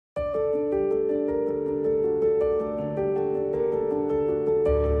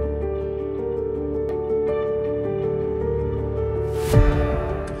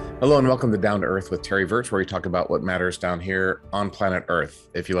Hello and welcome to Down to Earth with Terry Virch, where we talk about what matters down here on planet Earth.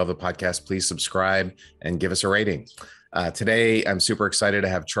 If you love the podcast, please subscribe and give us a rating. Today, I'm super excited to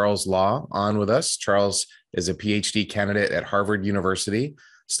have Charles Law on with us. Charles is a PhD candidate at Harvard University,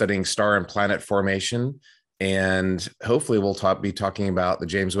 studying star and planet formation. And hopefully we'll be talking about the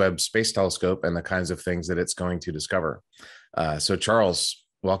James Webb Space Telescope and the kinds of things that it's going to discover. So Charles,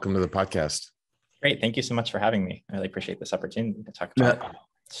 welcome to the podcast. Great. Thank you so much for having me. I really appreciate this opportunity to talk about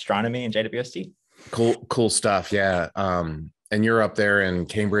astronomy and JWST. Cool stuff. Yeah. And you're up there in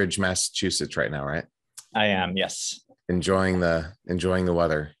Cambridge, Massachusetts right now, right? I am. Yes. Enjoying the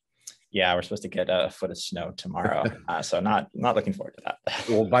weather. Yeah, we're supposed to get a foot of snow tomorrow, so not looking forward to that.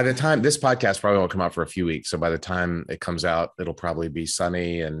 Well, by the time this podcast probably won't come out for a few weeks, so by the time it comes out, it'll probably be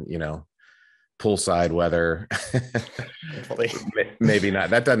sunny and poolside weather. Hopefully. Maybe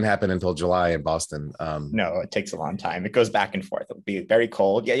not. That doesn't happen until July in Boston. No, it takes a long time. It goes back and forth. It'll be very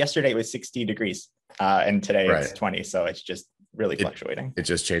cold. Yeah, yesterday it was 60 degrees, and today it's 20. So it's just really fluctuating. It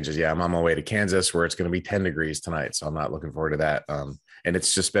just changes. Yeah, I'm on my way to Kansas where it's going to be 10 degrees tonight, so I'm not looking forward to that. And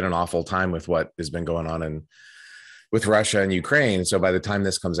it's just been an awful time with what has been going on with Russia and Ukraine. So by the time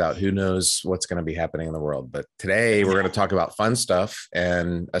this comes out, who knows what's going to be happening in the world. But today we're going to talk about fun stuff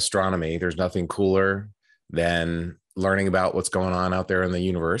and astronomy. There's nothing cooler than learning about what's going on out there in the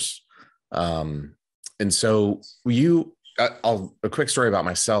universe. And so a quick story about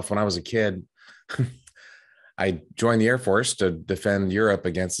myself. When I was a kid, I joined the Air Force to defend Europe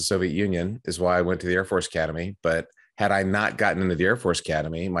against the Soviet Union, is why I went to the Air Force Academy. But had I not gotten into the Air Force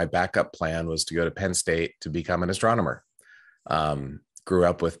Academy, my backup plan was to go to Penn State to become an astronomer. Grew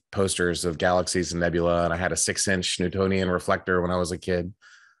up with posters of galaxies and nebula, and I had a 6-inch Newtonian reflector when I was a kid.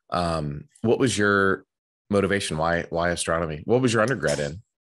 What was your motivation? Why astronomy? What was your undergrad in?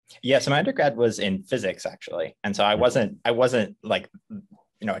 Yeah, so my undergrad was in physics, actually. And so I wasn't like,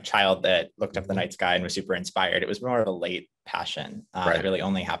 a child that looked up the night sky and was super inspired. It was more of a late passion. It really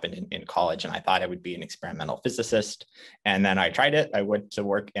only happened in college, and I thought I would be an experimental physicist. And then I tried it. I went to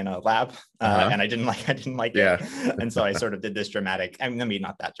work in a lab, and I didn't like it. And so I sort of did this dramatic. I mean,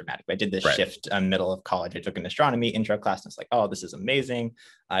 not that dramatic, but I did this shift middle of college. I took an astronomy intro class, and I was like, "Oh, this is amazing.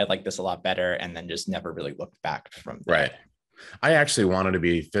 I like this a lot better." And then just never really looked back from there. Right. I actually wanted to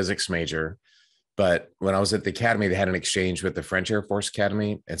be a physics major. But when I was at the academy, they had an exchange with the French Air Force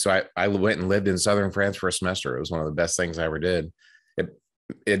Academy. And so I went and lived in southern France for a semester. It was one of the best things I ever did.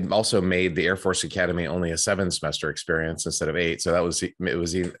 It also made the Air Force Academy only a 7-semester experience instead of 8. So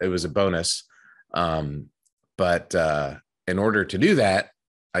it was a bonus. But in order to do that,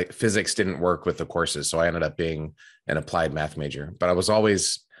 physics didn't work with the courses. So I ended up being an applied math major. But I was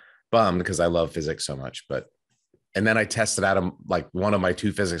always bummed because I love physics so much. And then I tested out of like one of my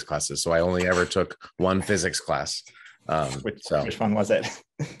 2 physics classes. So I only ever took one physics class. Which one was it?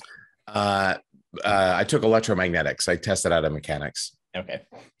 I took electromagnetics. I tested out of mechanics. Okay.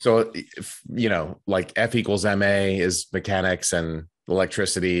 So, like F equals MA is mechanics, and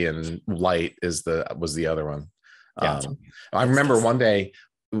electricity and light was the other one. Yeah. I remember one day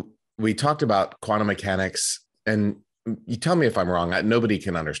we talked about quantum mechanics, and you tell me if I'm wrong. Nobody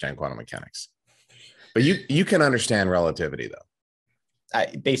can understand quantum mechanics. But you can understand relativity, though.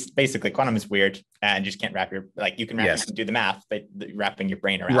 Basically, quantum is weird, and you just can't wrap you can do the math, but wrapping your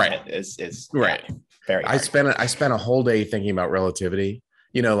brain around it is right. Very hard. I spent a whole day thinking about relativity.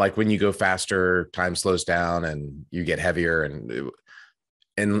 Like when you go faster, time slows down, and you get heavier,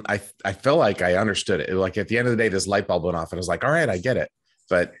 and I felt like I understood it. Like at the end of the day, this light bulb went off, and I was like, all right, I get it.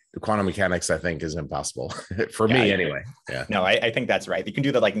 But quantum mechanics, I think, is impossible for me anyway. Yeah. No, I think that's right. You can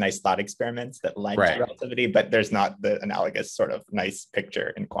do the nice thought experiments that lie to relativity, but there's not the analogous sort of nice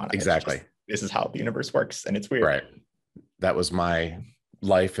picture in quantum. Exactly. This is how the universe works, and it's weird. Right. That was my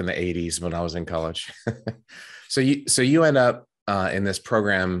life in the 80s when I was in college. So you end up in this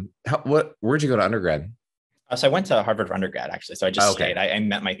program. Where'd you go to undergrad? So I went to Harvard for undergrad, actually. So I just stayed. I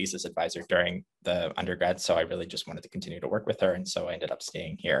met my thesis advisor during the undergrad. So I really just wanted to continue to work with her. And so I ended up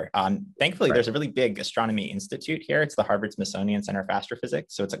staying here. Thankfully, there's a really big astronomy institute here. It's the Harvard Smithsonian Center for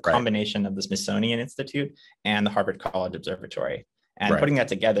Astrophysics. So it's a combination of the Smithsonian Institute and the Harvard College Observatory. And putting that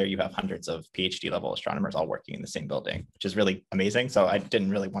together, you have hundreds of PhD level astronomers all working in the same building, which is really amazing. So I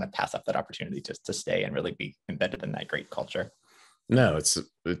didn't really want to pass up that opportunity to stay and really be embedded in that great culture. No, it's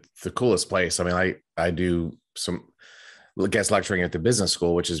the coolest place. I mean, I do some guest lecturing at the business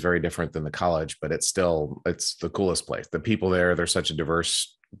school, which is very different than the college, but it's the coolest place. The people there, they're such a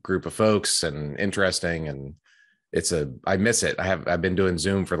diverse group of folks and interesting, and I miss it. I've been doing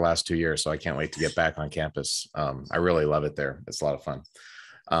Zoom for the last 2 years, so I can't wait to get back on campus. I really love it there. It's a lot of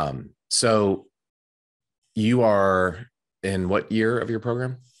fun. So you are in what year of your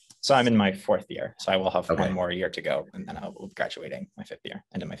program? So I'm in my 4th year. So I will have Okay. one more year to go, and then I will be graduating my 5th year,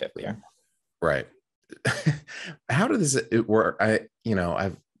 end of my 5th year. Right. How does it work?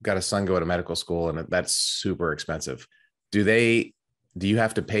 I've got a son going to medical school, and that's super expensive. Do you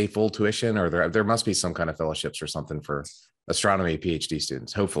have to pay full tuition, or there must be some kind of fellowships or something for astronomy PhD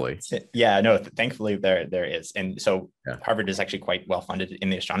students, hopefully? Yeah, no, thankfully there is. And so Yeah. Harvard is actually quite well funded in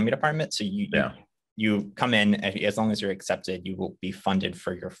the astronomy department. So Yeah. you come in, as long as you're accepted, you will be funded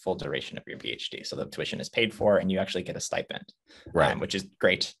for your full duration of your PhD. So the tuition is paid for, and you actually get a stipend, Right. Which is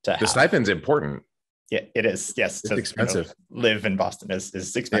great to have. The stipend's important. Yeah, it is. Yes, it's expensive. Live in Boston is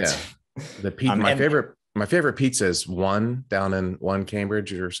expensive. Yeah. My favorite pizza is down in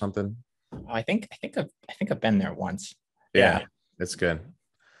Cambridge or something. I think I've been there once. Yeah, it's good,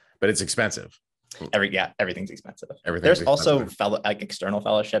 but it's expensive. Everything's expensive. There's also external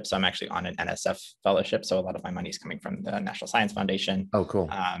fellowships. So I'm actually on an NSF fellowship. So a lot of my money is coming from the National Science Foundation. Oh, cool.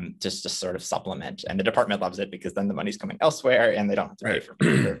 Just to sort of supplement. And the department loves it because then the money's coming elsewhere and they don't have to pay for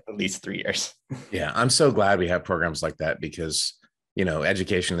at least 3 years. Yeah, I'm so glad we have programs like that because,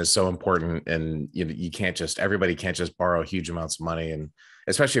 education is so important, and everybody can't just borrow huge amounts of money. And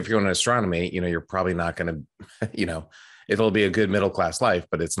especially if you're going to astronomy, you're probably not going to, it'll be a good middle-class life,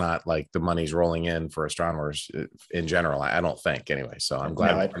 but it's not like the money's rolling in for astronomers in general. I don't think anyway. So I'm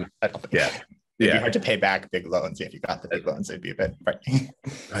glad. No, I don't think. Yeah. It'd be hard to pay back big loans. If you got the big loans, it'd be a bit frightening.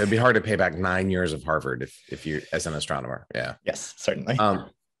 It'd be hard to pay back 9 years of Harvard if you as an astronomer. Yeah. Yes, certainly.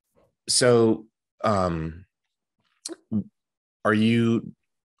 So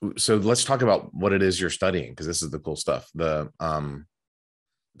let's talk about what it is you're studying, because this is the cool stuff. The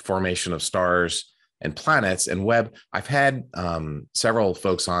formation of stars and planets and Webb. I've had several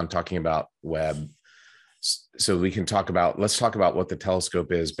folks on talking about Webb. So let's talk about what the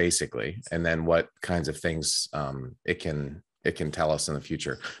telescope is basically, and then what kinds of things it can tell us in the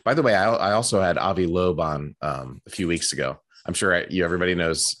future. By the way, I also had Avi Loeb on a few weeks ago. I'm sure everybody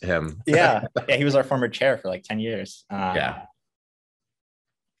knows him. Yeah, he was our former chair for like 10 years.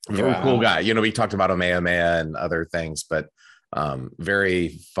 Very cool guy. We talked about Omea and other things, but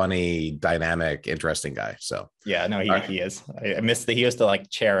very funny, dynamic, interesting guy. So yeah, no, he is. I missed that he used to like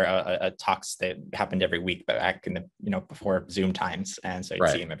chair a talks that happened every week, but back in the before Zoom times, and so you'd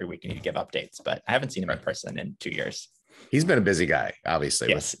see him every week and he'd give updates. But I haven't seen him in person in 2 years. He's been a busy guy, obviously.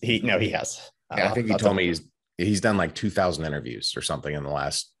 Yes, he has. I think he told me he's done like 2,000 interviews or something in the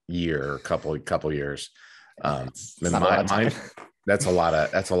last year, couple years. That's a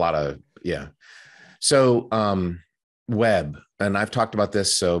lot of yeah. So Webb, and I've talked about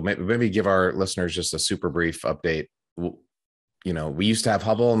this, so maybe give our listeners just a super brief update. We used to have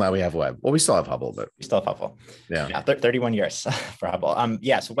Hubble, now we have Webb. Well, we still have Hubble, but we still have Hubble. Yeah, 31 years for Hubble.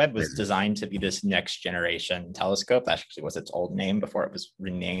 So Webb was designed to be this next generation telescope. That actually was its old name before it was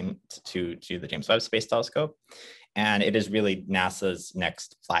renamed to the James Webb Space Telescope, and it is really NASA's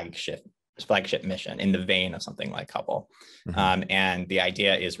next flagship mission in the vein of something like Hubble. Mm-hmm. And the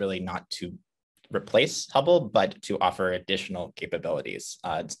idea is really not to replace Hubble, but to offer additional capabilities,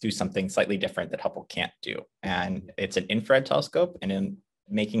 to do something slightly different that Hubble can't do. And it's an infrared telescope. And in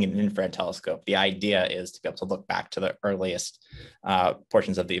making an infrared telescope, the idea is to be able to look back to the earliest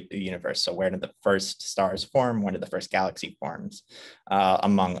portions of the universe. So where did the first stars form? When did the first galaxy forms?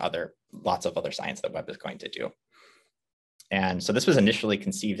 Among lots of other science that Webb is going to do. And so this was initially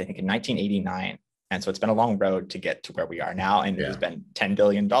conceived, I think, in 1989. And so it's been a long road to get to where we are now. And there's been $10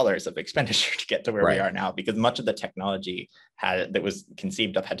 billion of expenditure to get to where we are now, because much of the technology that was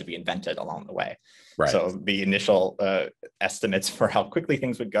conceived of had to be invented along the way. Right. So the initial estimates for how quickly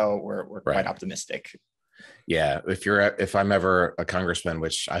things would go were quite optimistic. Yeah. If I'm ever a congressman,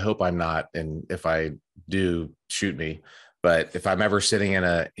 which I hope I'm not, and if I do, shoot me. But if I'm ever sitting in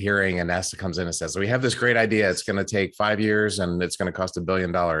a hearing and NASA comes in and says, we have this great idea, it's going to take 5 years and it's going to cost $1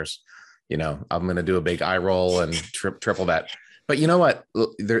 billion, I'm going to do a big eye roll and triple that. But you know what?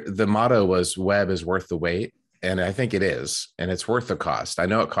 The motto was Webb is worth the wait. And I think it is. And it's worth the cost. I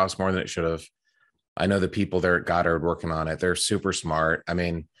know it costs more than it should have. I know the people there at Goddard working on it. They're super smart. I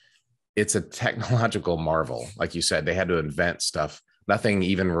mean, it's a technological marvel. Like you said, they had to invent stuff. Nothing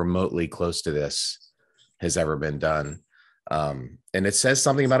even remotely close to this has ever been done. And it says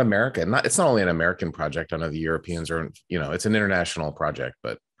something about America. It's not only an American project. I know the Europeans are, it's an international project,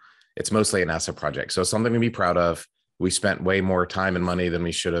 but it's mostly a NASA project. So something to be proud of. We spent way more time and money than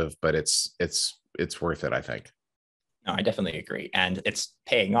we should have, but it's worth it, I think. No, I definitely agree. And it's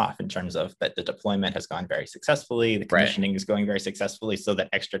paying off in terms of that the deployment has gone very successfully. The commissioning is going very successfully. So that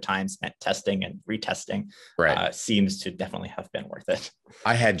extra time spent testing and retesting seems to definitely have been worth it.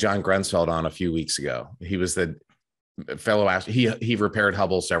 I had John Grunsfeld on a few weeks ago. He was the he repaired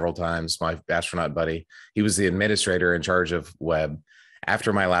Hubble several times, my astronaut buddy. He was the administrator in charge of Webb.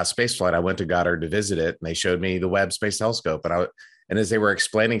 After my last space flight, I went to Goddard to visit it, and they showed me the Webb Space Telescope. And as they were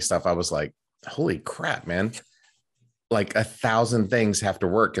explaining stuff, I was like, holy crap, man. Like 1,000 things have to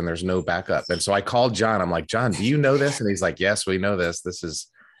work and there's no backup. And so I called John. I'm like, John, do you know this? And he's like, yes, we know this. This is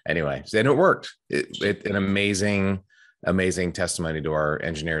anyway. And it worked. An amazing testimony to our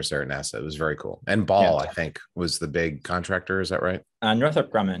engineers there at NASA. It was very cool. And Ball, I think, was the big contractor. Is that right?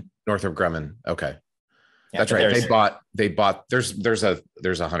 Northrop Grumman. Northrop Grumman. Okay. Yeah, that's right. They bought, there's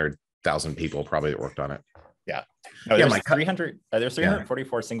 100,000 people probably that worked on it. Yeah. No, there's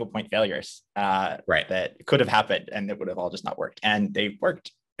 344 single point failures that could have happened, and it would have all just not worked. And they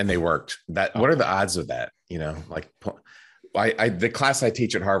worked. What are the odds of that? You know, like the class I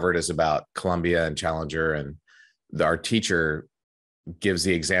teach at Harvard is about Columbia and Challenger, and our teacher gives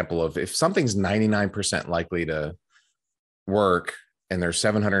the example of if something's 99% likely to work and there's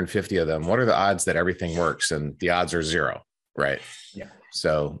 750 of them, what are the odds that everything works? And the odds are 0, right? Yeah.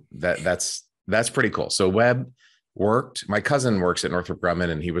 So that's pretty cool. So Webb worked. My cousin works at Northrop Grumman,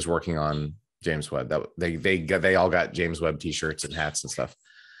 and he was working on James Webb. They all got James Webb t-shirts and hats and stuff.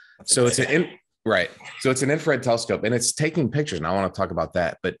 So it's So it's an infrared telescope, and it's taking pictures. And I want to talk about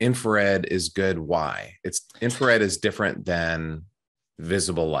that. But infrared is good. Why? Infrared is different than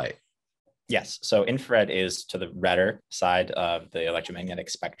visible light. Yes. So infrared is to the redder side of the electromagnetic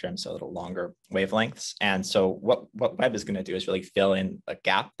spectrum, so a little longer wavelengths. And so what Webb is going to do is really fill in a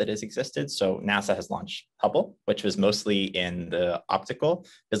gap that has existed. So NASA has launched Hubble, which was mostly in the optical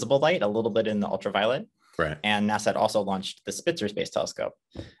visible light, a little bit in the ultraviolet. Right. And NASA had also launched the Spitzer Space Telescope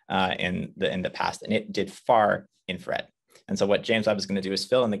in the past, and it did far infrared. And so what James Webb is going to do is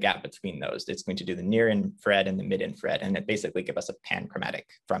fill in the gap between those. It's going to do the near infrared and the mid infrared, and it basically give us a panchromatic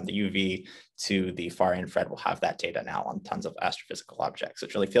from the UV to the far infrared. We'll have that data now on tons of astrophysical objects,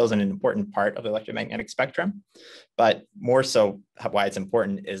 which really fills in an important part of the electromagnetic spectrum. But more so, why it's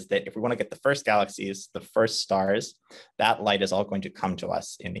important is that if we want to get the first galaxies, the first stars, that light is all going to come to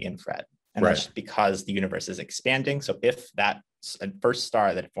us in the infrared. And that's because the universe is expanding. So if that first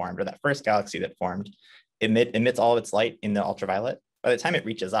star that formed, or that first galaxy that formed, emits all of its light in the ultraviolet, by the time it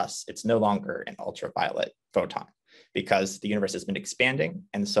reaches us, it's no longer an ultraviolet photon, because the universe has been expanding.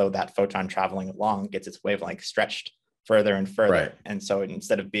 And so that photon traveling along gets its wavelength stretched further and further. Right. And so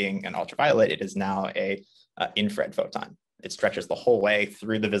instead of being an ultraviolet, it is now a infrared photon. It stretches the whole way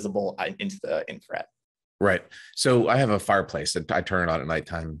through the visible into the infrared. Right. So I have a fireplace that I turn it on at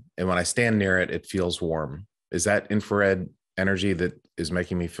nighttime, and when I stand near it, it feels warm. Is that infrared energy that is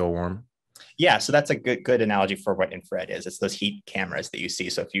making me feel warm? Yeah, so that's a good analogy for what infrared is. It's those heat cameras that you see.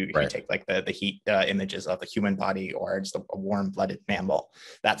 So if you take like the heat images of the human body, or just a warm-blooded mammal,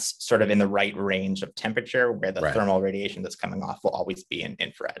 that's sort of in the right range of temperature where the thermal radiation that's coming off will always be in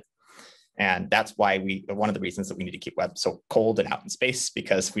infrared. And that's why one of the reasons that we need to keep Webb so cold and out in space,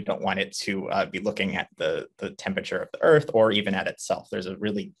 because we don't want it to be looking at the temperature of the Earth, or even at itself. There's a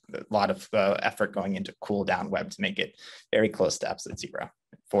lot of effort going into cool down Webb to make it very close to absolute zero,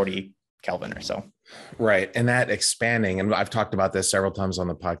 40 Kelvin or so. Right. And that expanding, and I've talked about this several times on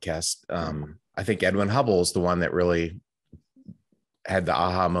the podcast. I think Edwin Hubble is the one that really had the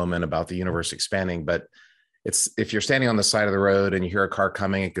aha moment about the universe expanding. But if you're standing on the side of the road and you hear a car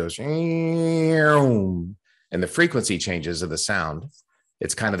coming, it goes, and the frequency changes of the sound.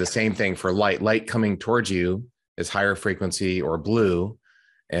 It's kind of the same thing for light. Light coming towards you is higher frequency, or blue.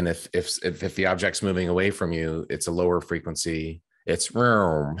 And if the object's moving away from you, it's a lower frequency. It's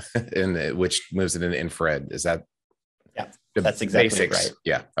which moves it into infrared. Is that? Yeah, that's exactly basics? Right.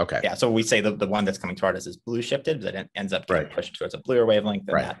 Yeah. Okay. Yeah. So we say the one that's coming toward us is blue shifted, but it ends up getting pushed towards a bluer wavelength,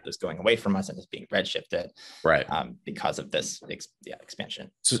 and that is going away from us and is being red shifted. Right. Because of this expansion.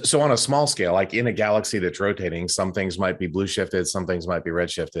 So on a small scale, like in a galaxy that's rotating, some things might be blue shifted, some things might be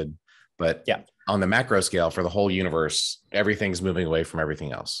red shifted, but on the macro scale for the whole universe, everything's moving away from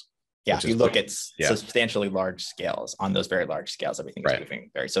everything else. Yeah, if you look at substantially large scales, on those very large scales, everything is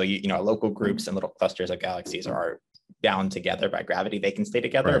moving very. So local groups and little clusters of galaxies are bound together by gravity. They can stay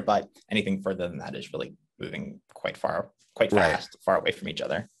together, but anything further than that is really moving quite fast, far away from each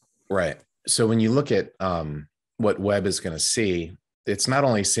other. Right. So when you look at what Webb is going to see, it's not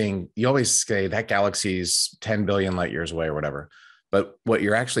only seeing. You always say that galaxy's 10 billion light years away or whatever, but what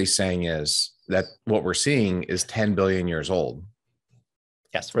you're actually saying is that what we're seeing is 10 billion years old.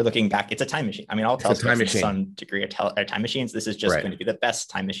 Yes, we're looking back. It's a time machine. I mean, all telescopes to some degree are time machines. This is just going to be the best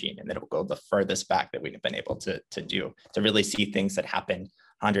time machine, and it'll go the furthest back that we've been able to do, to really see things that happened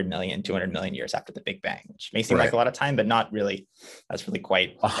 100 million, 200 million years after the Big Bang, which may seem like a lot of time, but not really. That's really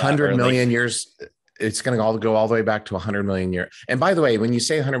quite 100 million years. it's going to all go all the way back to 100 million years. And by the way, when you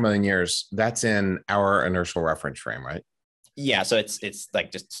say 100 million years, that's in our inertial reference frame, right? Yeah, so it's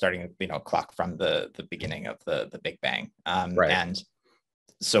like just starting, clock from the beginning of the Big Bang, Right. and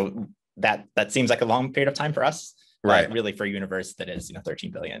so that seems like a long period of time for us, Right. Really, for a universe that is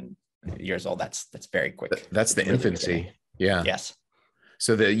 13 billion years old, that's very quick. That's the infancy. Yeah. Yes.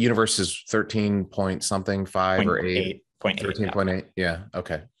 So the universe is 13 point something, 5 or 8. 13.8. Yeah.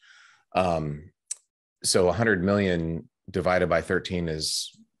 Okay. So 100 million divided by 13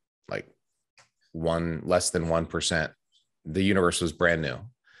 is like less than 1%. The universe was brand new.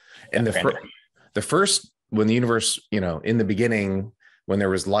 And the first, when the universe, in the beginning, when there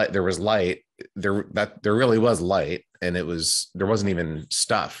was light, there really was light, and there wasn't even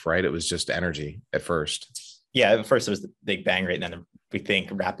stuff, right? It was just energy at first. Yeah, at first it was the Big Bang, right? And then we think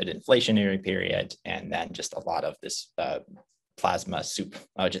rapid inflationary period, and then just a lot of this plasma soup.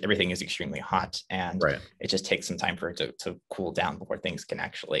 Just everything is extremely hot, and it just takes some time for it to cool down before things can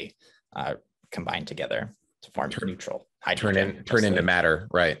actually combine together to form neutral hydrogen. Turn into matter.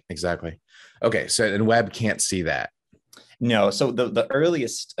 Right. Exactly. Okay. So, and Webb can't see that. No. So the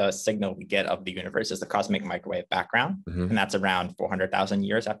earliest signal we get of the universe is the cosmic microwave background. Mm-hmm. And that's around 400,000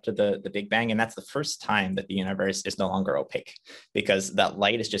 years after the Big Bang. And that's the first time that the universe is no longer opaque, because that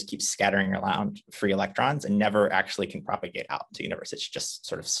light is just keeps scattering around free electrons and never actually can propagate out to the universe. It's just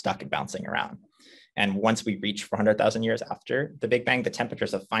sort of stuck and bouncing around. And once we reach 400,000 years after the Big Bang, the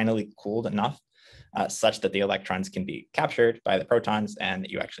temperatures have finally cooled enough such that the electrons can be captured by the protons, and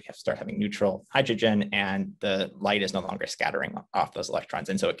you actually have to start having neutral hydrogen, and the light is no longer scattering off those electrons.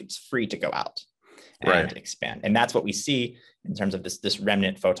 And so it gets free to go out and expand. And that's what we see in terms of this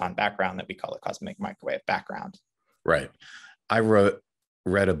remnant photon background that we call the cosmic microwave background. Right. I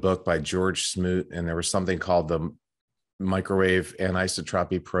read a book by George Smoot, and there was something called the microwave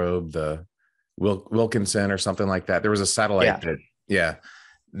anisotropy probe, the Wilkinson or something like that. There was a satellite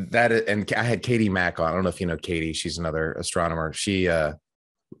and I had Katie Mack on. I don't know if you know Katie. She's another astronomer. She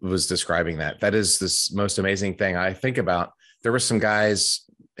was describing that. That is this most amazing thing. I think about, there were some guys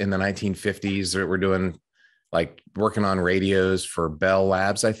in the 1950s that were doing, like, working on radios for Bell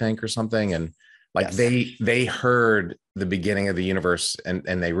Labs, I think, or something. And they heard the beginning of the universe, and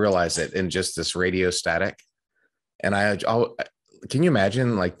they realized it in just this radio static. And can you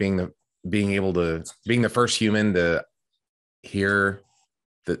imagine, like, being the first human to hear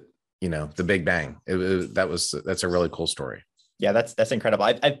the Big Bang? That's a really cool story. Yeah, that's incredible.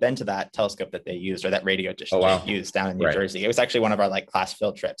 I've been to that telescope that they used, or that radio dish they used down in New Jersey. It was actually one of our class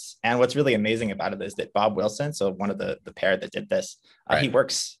field trips. And what's really amazing about it is that Bob Wilson, so one of the pair that did this, he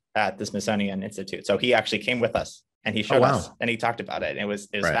works at the Smithsonian Institute. So he actually came with us, and he showed us, and he talked about it. And it was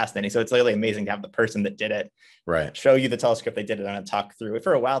fascinating. So it's really amazing to have the person that did it show you the telescope they did it on and talk through it.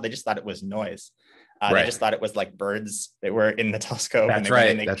 For a while, they just thought it was noise. They just thought it was like birds that were in the telescope.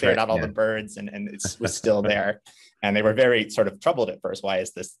 They cleared out all the birds, and it was still there. And they were very sort of troubled at first. Why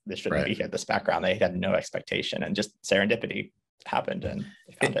is this shouldn't be here, this background? They had no expectation, and just serendipity happened, and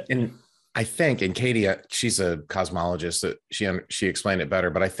they found it. And I think, and Katie, she's a cosmologist, that she explained it better.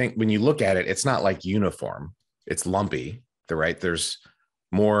 But I think when you look at it, it's not like uniform. It's lumpy. There's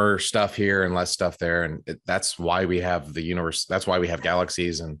more stuff here and less stuff there. And that's why we have the universe. That's why we have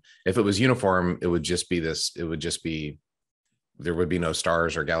galaxies. And if it was uniform, there would be no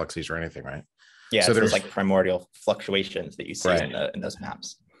stars or galaxies or anything, right? Yeah. So there's like primordial fluctuations that you see in those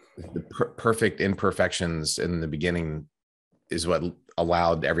maps. The perfect imperfections in the beginning is what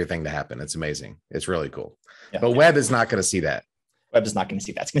allowed everything to happen. It's amazing. It's really cool. Yeah. But Webb is not going to see that. Webb is not going to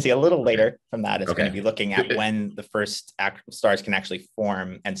see that. It's going to see a little later from that. It's going to be looking at when the first stars can actually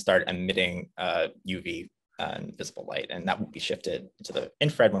form and start emitting UV visible light. And that will be shifted to the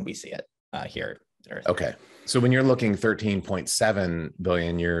infrared when we see it here on Earth. Okay. So when you're looking 13.7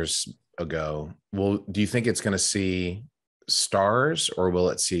 billion years ago, do you think it's going to see stars, or will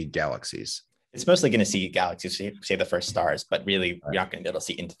it see galaxies? It's mostly going to see galaxies, say the first stars, but really you're not going to be able to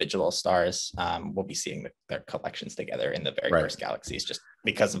see individual stars. We'll be seeing their collections together in the very first galaxies, just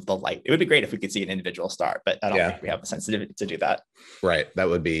because of the light. It would be great if we could see an individual star, but I don't think we have the sensitivity to do that. Right. That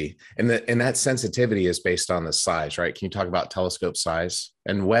would be, and that sensitivity is based on the size, right? Can you talk about telescope size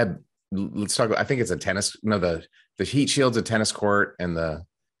and Webb? Let's talk about, I think it's the heat shield's a tennis court, and the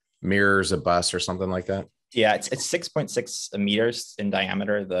mirror's a bus or something like that. Yeah, it's 6.6 meters in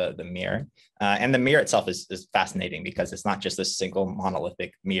diameter, the mirror. And the mirror itself is fascinating, because it's not just a single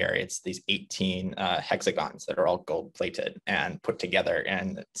monolithic mirror. It's these 18 hexagons that are all gold plated and put together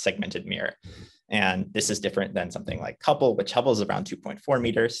in a segmented mirror. And this is different than something like Hubble, which Hubble is around 2.4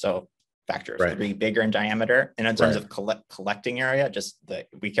 meters. So factor of 3 bigger in diameter. And in terms of collecting area,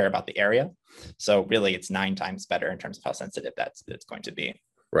 we care about the area. So really it's 9 times better in terms of how sensitive it's going to be.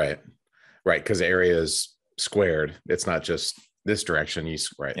 Right. Because area is squared. It's not just this direction. Yeah,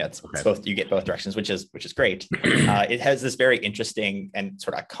 it's both. You get both directions, which is great. It has this very interesting and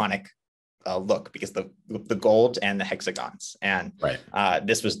sort of iconic look because the gold and the hexagons, and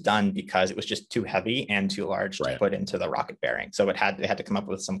this was done because it was just too heavy and too large to put into the rocket bearing. So they had to come up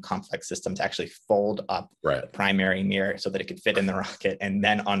with some complex system to actually fold up the primary mirror so that it could fit in the rocket and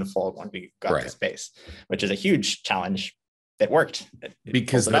then unfold when we got to space, which is a huge challenge. It worked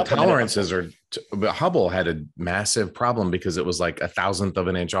because the tolerances Hubble had a massive problem because it was like 1,000th of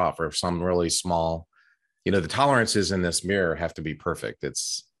an inch off, or some really small, the tolerances in this mirror have to be perfect.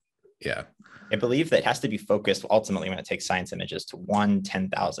 I believe that it has to be focused ultimately when it takes science images to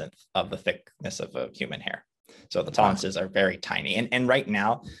 1/10,000th of the thickness of a human hair. So the tolerances are very tiny. And right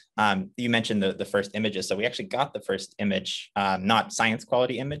now, you mentioned the first images. So we actually got the first image, not science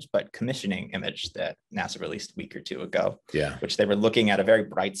quality image, but commissioning image that NASA released a week or 2 ago, which they were looking at a very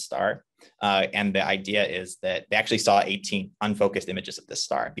bright star. And the idea is that they actually saw 18 unfocused images of this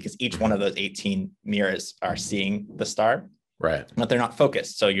star because each one of those 18 mirrors are seeing the star. But they're not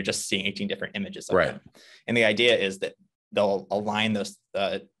focused. So you're just seeing 18 different images of them. And the idea is that they'll align those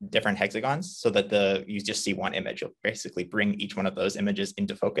different hexagons so that you just see one image. You'll basically bring each one of those images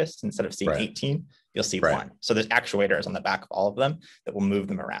into focus. Instead of seeing 18, you'll see one. So there's actuators on the back of all of them that will move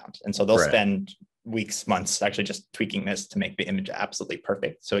them around. And so they'll spend weeks, months actually just tweaking this to make the image absolutely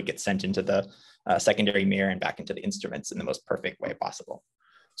perfect. So it gets sent into the secondary mirror and back into the instruments in the most perfect way possible.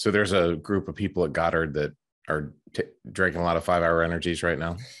 So there's a group of people at Goddard that are drinking a lot of 5-hour energies right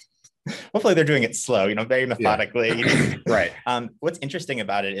now. Hopefully they're doing it slow, very methodically. What's interesting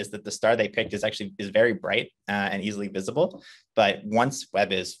about it is that the star they picked is very bright and easily visible. But once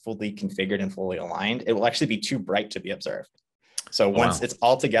Webb is fully configured and fully aligned, it will actually be too bright to be observed. So once it's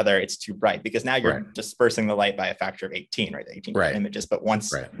all together, it's too bright because now you're dispersing the light by a factor of 18, right? 18 images. But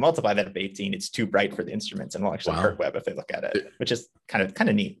once you multiply that by 18, it's too bright for the instruments and will actually hurt Webb if they look at it, which is kind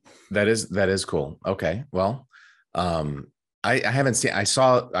of neat. That is cool. Okay. Well, I haven't seen, I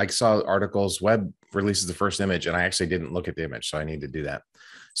saw articles, Webb releases the first image and I actually didn't look at the image. So I need to do that.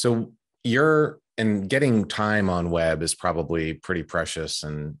 So getting time on Webb is probably pretty precious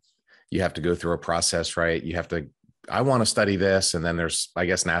and you have to go through a process, right? I want to study this. And then I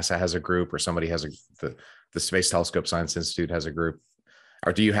guess NASA has a group or somebody has the Space Telescope Science Institute has a group.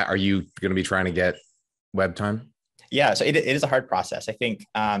 Or are you going to be trying to get Webb time? Yeah, so it is a hard process. I think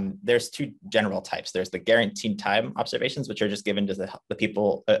there's 2 general types. There's the guaranteed time observations, which are just given to the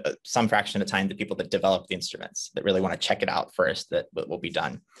people, some fraction of the time, the people that develop the instruments that really want to check it out first, that will be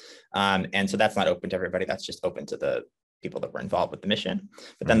done. And so that's not open to everybody. That's just open to the people that were involved with the mission.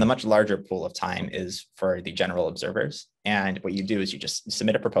 But then the much larger pool of time is for the general observers. And what you do is you just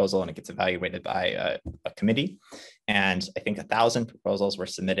submit a proposal and it gets evaluated by a committee. And I think 1,000 proposals were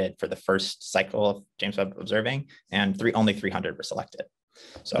submitted for the first cycle of James Webb observing, and only 300 were selected.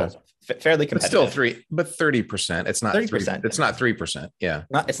 So fairly competitive. But still 30%. It's not 30%. It's not 3%. Yeah.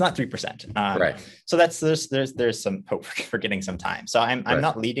 It's not 3%. So there's some hope for getting some time. So I'm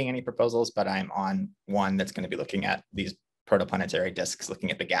not leading any proposals, but I'm on one that's going to be looking at these protoplanetary disks,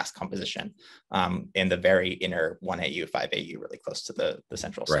 looking at the gas composition in the very inner 1AU, 5AU, really close to the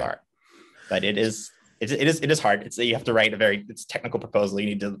central star. But it is hard. You have to write it's a technical proposal. You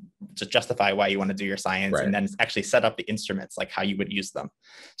need to just justify why you want to do your science and then actually set up the instruments, like how you would use them.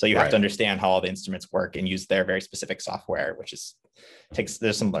 So you have to understand how all the instruments work and use their very specific software,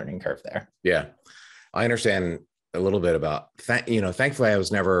 there's some learning curve there. Yeah. I understand a little bit about, thankfully I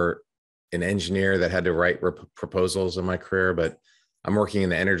was never an engineer that had to write proposals in my career, but I'm working in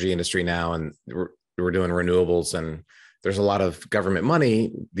the energy industry now and we're doing renewables, and there's a lot of government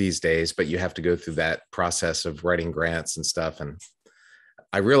money these days, but you have to go through that process of writing grants and stuff. And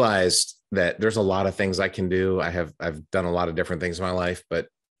I realized that there's a lot of things I can do. I've done a lot of different things in my life, but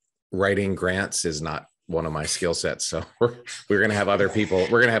writing grants is not one of my skill sets. So we're going to have other people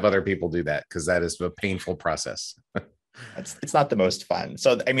do that, because that is a painful process. It's not the most fun.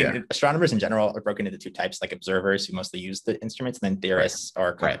 So, astronomers in general are broken into 2 types, like observers who mostly use the instruments, and then theorists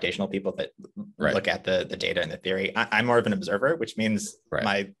or computational people that look at the data and the theory. I'm more of an observer, which means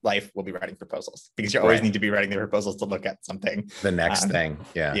my life will be writing proposals, because you always need to be writing the proposals to look at something. The next thing.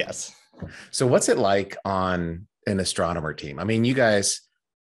 Yeah. Yes. So what's it like on an astronomer team? You guys,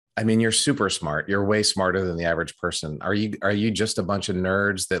 you're super smart. You're way smarter than the average person. Are you just a bunch of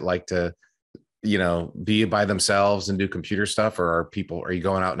nerds that like to be by themselves and do computer stuff, or are you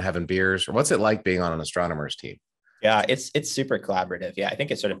going out and having beers, or what's it like being on an astronomer's team? Yeah, it's super collaborative. Yeah, I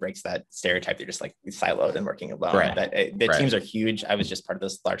think it sort of breaks that stereotype. They're just like siloed and working alone. Right. But the Right. teams are huge. I was just part of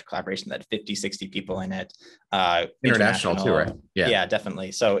this large collaboration that had 50, 60 people in it. International too, right? Yeah. Yeah,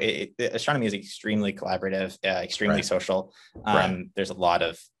 definitely. So astronomy is extremely collaborative, extremely Right. social. Right. There's a lot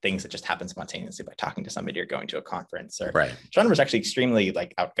of things that just happen spontaneously by talking to somebody or going to a conference. Or Right. astronomers are actually extremely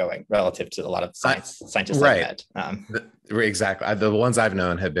like outgoing relative to a lot of scientists right. I've met. Exactly. The ones I've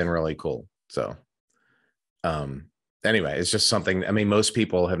known have been really cool. So anyway, it's just something. I mean, most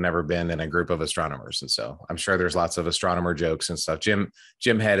people have never been in a group of astronomers, and so I'm sure there's lots of astronomer jokes and stuff. Jim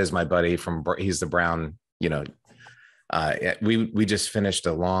Head is my buddy he's the Brown. We just finished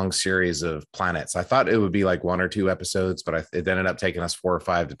a long series of planets. I thought it would be like 1 or 2 episodes, but it ended up taking us 4 or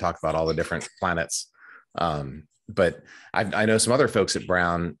 5 to talk about all the different planets. But I know some other folks at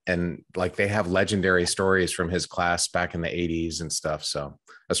Brown, and like they have legendary stories from his class back in the 80s and stuff. So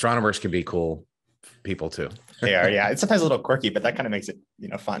astronomers can be cool people too. They are, yeah. It's sometimes a little quirky, but that kind of makes it,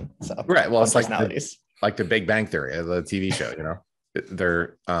 fun. So right. Well, it's personalities. like the Big Bang Theory, the TV show.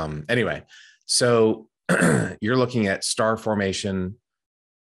 They're anyway. So you're looking at star formation,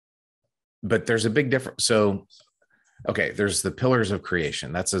 but there's a big difference. So, okay, there's the pillars of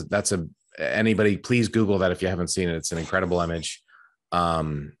creation. That's a anybody please Google that if you haven't seen it. It's an incredible image.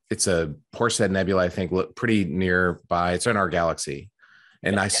 It's a Horsehead Nebula, I think, look pretty nearby. It's in our galaxy.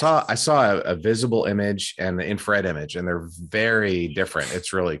 And I saw a visible image and the infrared image, and they're very different.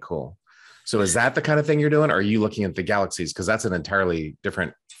 It's really cool. So is that the kind of thing you're doing? Or are you looking at the galaxies? Because that's an entirely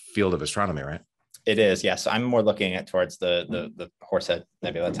different field of astronomy, right? It is, yes. I'm more looking at towards the Horsehead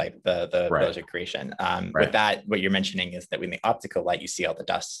Nebula type, the right. pillars of creation. With that, what you're mentioning is that when the optical light, you see all the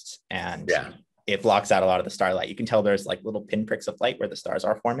dust, and it blocks out a lot of the starlight. You can tell there's like little pinpricks of light where the stars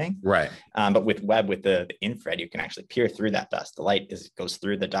are forming. Right. But with Webb, with the infrared, you can actually peer through that dust. The light goes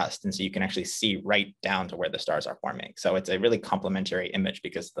through the dust. And so you can actually see right down to where the stars are forming. So it's a really complementary image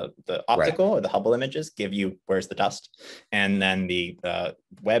because the optical or the Hubble images give you where's the dust. And then the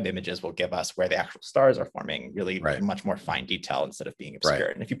Webb images will give us where the actual stars are forming, really much more fine detail instead of being obscure.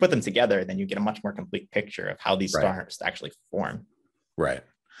 And if you put them together, then you get a much more complete picture of how these stars actually form. Right.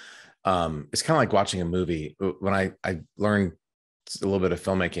 It's kind of like watching a movie. When I learned a little bit of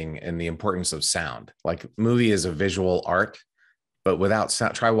filmmaking and the importance of sound, like movie is a visual art, but without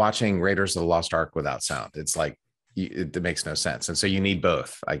sound. Try watching Raiders of the Lost Ark without sound. It's like it makes no sense. And so you need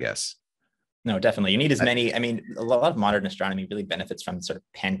both, I guess. No, definitely. You need as many. I mean, a lot of modern astronomy really benefits from sort of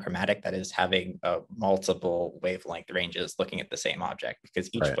panchromatic, that is having multiple wavelength ranges looking at the same object,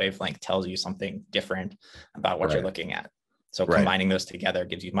 because each wavelength tells you something different about what you're looking at. So combining those together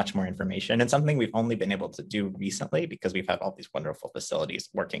gives you much more information, and something we've only been able to do recently because we've had all these wonderful facilities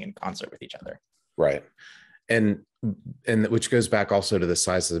working in concert with each other. Right. And which goes back also to the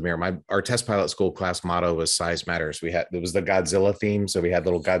size of the mirror. Our test pilot school class motto was size matters. It was the Godzilla theme. So we had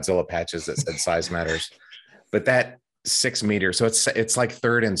little Godzilla patches that said size matters, but that 6 meters. So it's like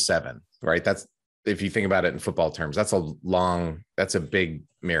 3rd and 7, right? That's, if you think about it in football terms, that's a big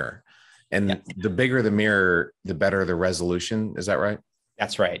mirror. And the bigger the mirror, the better the resolution. Is that right?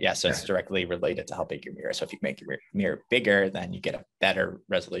 That's right. Yeah. So it's directly related to how big your mirror is. So if you make your mirror bigger, then you get a better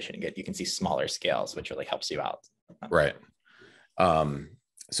resolution. You can see smaller scales, which really helps you out. Right.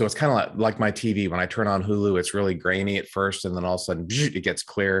 So it's kind of like my TV. When I turn on Hulu, it's really grainy at first, and then all of a sudden it gets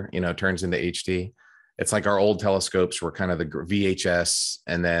clear, turns into HD. It's like our old telescopes were kind of the VHS,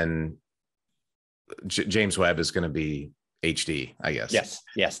 and then James Webb is going to be HD, I guess.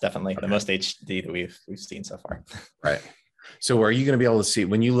 Yes, definitely. Okay. The most HD that we've seen so far. Right. So are you going to be able to see,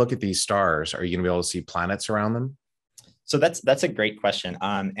 when you look at these stars, are you going to be able to see planets around them? So that's a great question.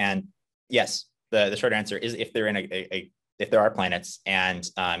 And yes, the short answer is if they're in if there are planets and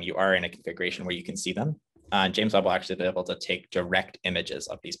you are in a configuration where you can see them, James Webb will actually be able to take direct images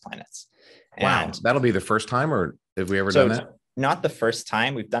of these planets. Wow, that'll be the first time, or have we ever done that? Not the first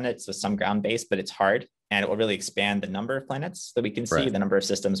time. We've done it with some ground based, but it's hard. And it will really expand the number of planets that we can see, the number of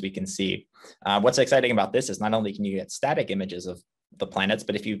systems we can see. What's exciting about this is not only can you get static images of the planets,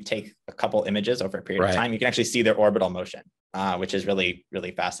 but if you take a couple images over a period of time, you can actually see their orbital motion, which is really,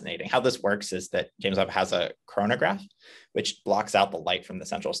 really fascinating. How this works is that James Webb has a chronograph, which blocks out the light from the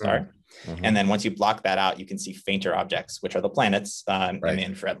central star. Mm-hmm. And then once you block that out, you can see fainter objects, which are the planets in the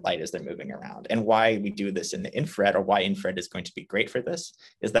infrared light as they're moving around. And why we do this in the infrared, or why infrared is going to be great for this,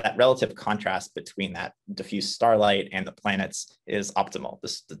 is that relative contrast between that diffuse starlight and the planets is optimal.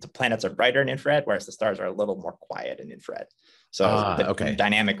 The planets are brighter in infrared, whereas the stars are a little more quiet in infrared. So the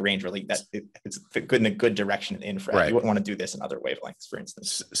dynamic range really, it's good in a good direction in infrared. You wouldn't want to do this in other wavelengths, for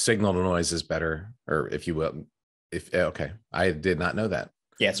instance. Signal to noise is better, or if you will. I did not know that.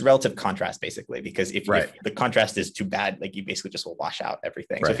 Yeah, it's relative contrast basically, because if the contrast is too bad, like you basically just will wash out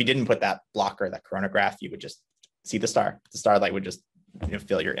everything. So if you didn't put that blocker, that coronagraph, you would just see the star. The starlight would just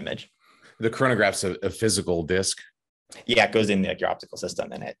fill your image. The coronagraph's a physical disc. Yeah, it goes in like your optical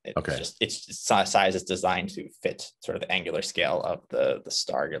system, and its size is designed to fit sort of the angular scale of the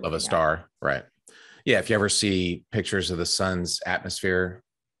star you're looking of a star, at. Right? Yeah, if you ever see pictures of the sun's atmosphere,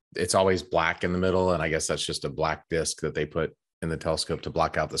 it's always black in the middle, and I guess that's just a black disc that they put in the telescope to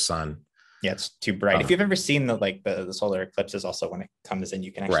block out the sun. Yeah, it's too bright. If you've ever seen the solar eclipses, also when it comes in,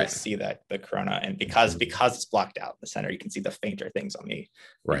 you can actually see that the corona, and because it's blocked out in the center, you can see the fainter things on the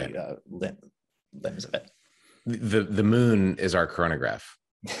limbs of it. The moon is our coronagraph,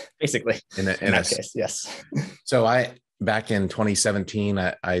 basically. In that case, yes. So back in 2017,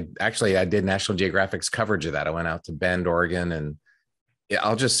 I did National Geographic's coverage of that. I went out to Bend, Oregon, and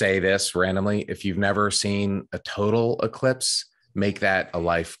I'll just say this randomly: if you've never seen a total eclipse, make that a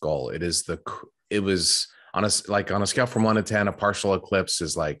life goal. It was on a scale from 1 to 10, a partial eclipse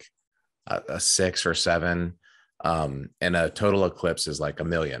is like a 6 or 7. And a total eclipse is like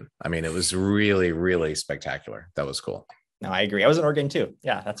 1,000,000. I mean, it was really, really spectacular. That was cool. No, I agree. I was in Oregon too.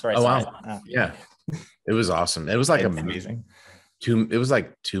 Yeah, that's right. Oh, wow. Yeah. It was awesome. It was like amazing. It was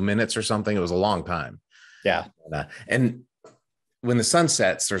like 2 minutes or something. It was a long time. Yeah. And when the sun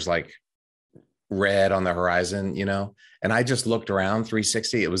sets, there's like red on the horizon, and I just looked around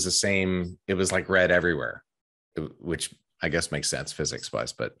 360. It was the same. It was like red everywhere, which I guess makes sense physics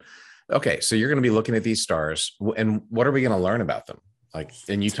wise. But okay, so you're going to be looking at these stars, and what are we going to learn about them?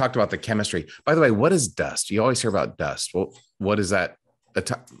 And you talked about the chemistry. By the way, what is dust? You always hear about dust. Well, what is that?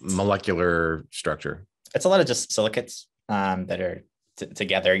 Molecular structure? It's a lot of just silicates that are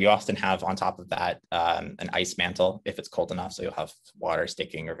together. You often have on top of that an ice mantle if it's cold enough. So you'll have water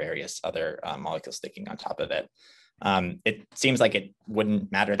sticking or various other molecules sticking on top of it. It seems like it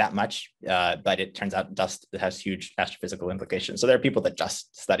wouldn't matter that much, but it turns out dust has huge astrophysical implications. So there are people that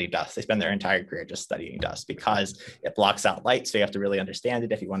just study dust. They spend their entire career just studying dust because it blocks out light. So you have to really understand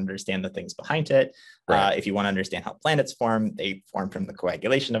it if you want to understand the things behind it. Right. If you want to understand how planets form, they form from the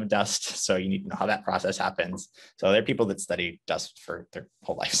coagulation of dust. So you need to know how that process happens. So there are people that study dust for their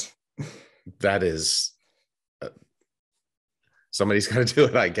whole lives. That is, somebody's got to do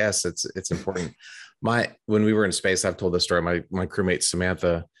it. I guess it's important. When we were in space, I've told this story. My crewmate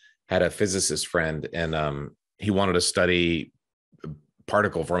Samantha had a physicist friend, and he wanted to study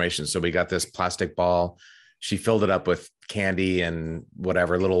particle formation. So we got this plastic ball. She filled it up with candy and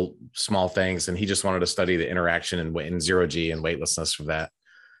whatever little small things, and he just wanted to study the interaction in 0G and weightlessness of that,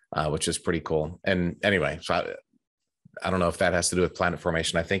 which is pretty cool. And anyway, so I don't know if that has to do with planet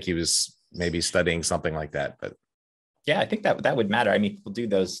formation. I think he was maybe studying something like that, but. Yeah, I think that would matter. I mean, people do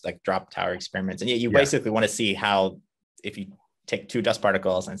those like drop tower experiments, and you basically want to see how, if you take two dust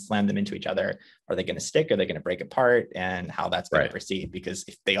particles and slam them into each other, are they going to stick? Are they going to break apart? And how that's going to proceed? Because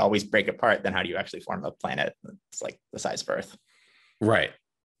if they always break apart, then how do you actually form a planet that's like the size of Earth? Right.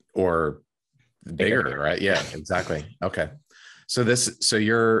 Or bigger, right? Yeah, exactly. Okay. So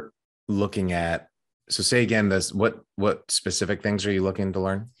you're looking at, so say again, what specific things are you looking to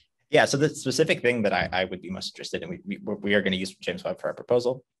learn? Yeah, so the specific thing that I would be most interested in, we are going to use James Webb for our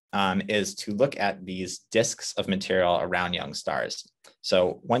proposal, is to look at these disks of material around young stars.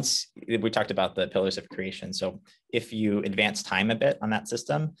 So once we talked about the pillars of creation, so if you advance time a bit on that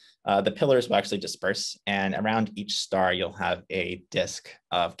system, the pillars will actually disperse, and around each star, you'll have a disk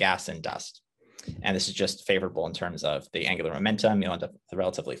of gas and dust. And this is just favorable in terms of the angular momentum. You'll end up with a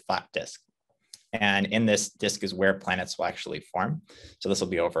relatively flat disk. And in this disk is where planets will actually form. So this will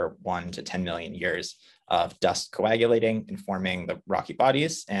be over 1 to 10 million years of dust coagulating and forming the rocky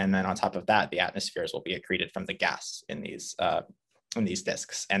bodies. And then on top of that, the atmospheres will be accreted from the gas in these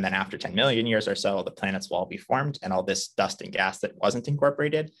disks. And then after 10 million years or so, the planets will all be formed, and all this dust and gas that wasn't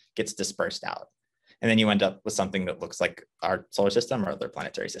incorporated gets dispersed out. And then you end up with something that looks like our solar system or other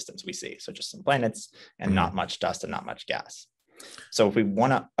planetary systems we see. So just some planets and not much dust and not much gas. So if we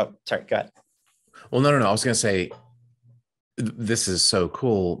want to, go ahead. Well, no. I was going to say, this is so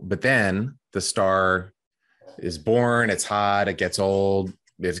cool. But then the star is born, it's hot, it gets old,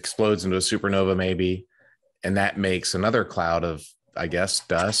 it explodes into a supernova maybe. And that makes another cloud of, I guess,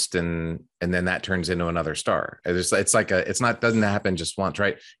 dust. And then that turns into another star. Doesn't happen just once,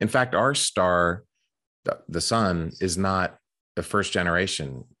 right? In fact, our star, the sun, is not the first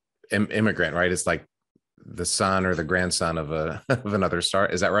generation immigrant, right? It's like the son or the grandson of another star.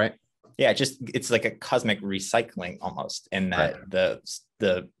 Is that right? Yeah, it's like a cosmic recycling almost, in that this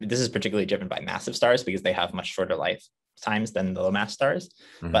is particularly driven by massive stars because they have much shorter life times than the low mass stars,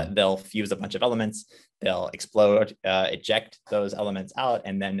 Mm-hmm. but they'll fuse a bunch of elements, they'll explode, eject those elements out,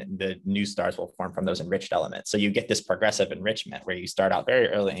 and then the new stars will form from those enriched elements. So you get this progressive enrichment where you start out very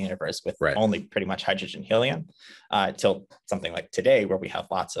early in the universe with only pretty much hydrogen, helium, till something like today, where we have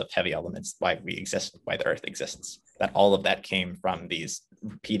lots of heavy elements, why we exist, why the Earth exists. That all of that came from these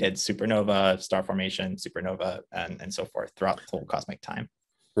repeated supernova, star formation, supernova, and so forth throughout the whole cosmic time.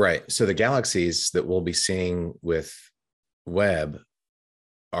 Right. So the galaxies that we'll be seeing with Webb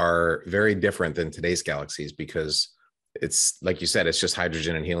are very different than today's galaxies, because it's like you said, it's just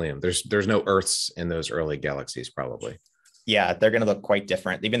hydrogen and helium. There's no Earths in those early galaxies, probably. Yeah, they're going to look quite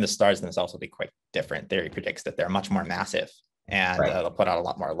different. Even the stars themselves will be quite different. Theory predicts that they're much more massive, and they'll put out a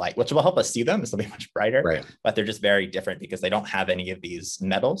lot more light, which will help us see them. This will be much brighter, but they're just very different because they don't have any of these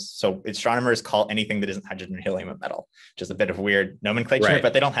metals. So astronomers call anything that isn't hydrogen and helium a metal, which is a bit of weird nomenclature,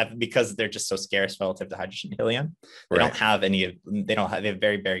 but they don't have, because they're just so scarce relative to hydrogen and helium. They don't have any of, they have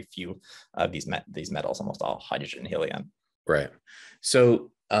very, very few of these metals, almost all hydrogen and helium. Right.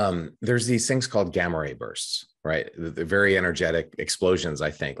 So there's these things called gamma ray bursts, right? The very energetic explosions,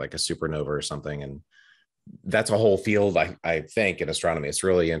 I think, like a supernova or something. And that's a whole field, I think, in astronomy. It's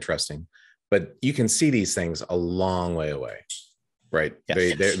really interesting, but you can see these things a long way away, right?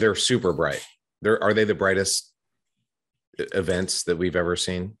 Yes. They're super bright. Are they the brightest events that we've ever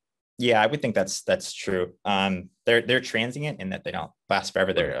seen? Yeah, I would think that's true. They're transient in that they don't last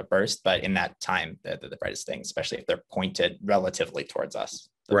forever. They're a burst, but in that time, they're the brightest things, especially if they're pointed relatively towards us.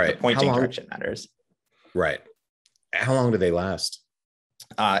 The pointing direction matters. Right. How long do they last?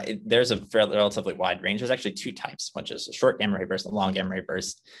 There's a relatively wide range. There's actually two types, which is a short gamma ray burst and a long gamma ray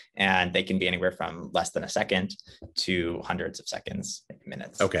burst, and they can be anywhere from less than a second to hundreds of seconds,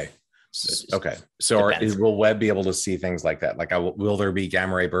 minutes. Okay. So will Webb be able to see things like that? Like, will there be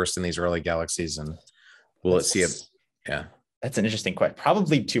gamma ray bursts in these early galaxies, and will it see it? Yeah. That's an interesting question.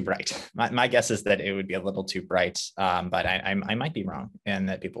 Probably too bright. My guess is that it would be a little too bright, but I might be wrong, and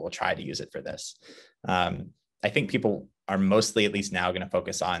that people will try to use it for this. I think people are mostly, at least now, going to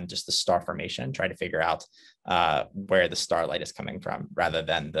focus on just the star formation, try to figure out where the starlight is coming from, rather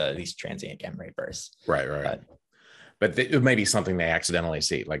than these transient gamma ray bursts. Right. But it may be something they accidentally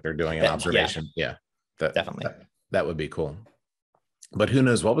see, like they're doing an observation. Yeah, definitely. That would be cool. But who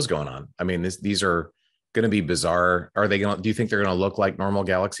knows what was going on? I mean, these are going to be bizarre. Are they going to? Do you think they're going to look like normal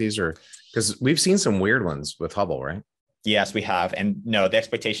galaxies, or because we've seen some weird ones with Hubble, right? Yes, we have. And no, the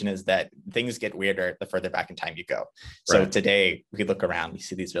expectation is that things get weirder the further back in time you go. So today we look around, we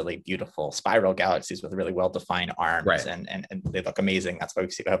see these really beautiful spiral galaxies with really well-defined arms, and they look amazing. That's why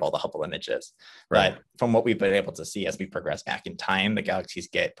we have all the Hubble images. But from what we've been able to see as we progress back in time, the galaxies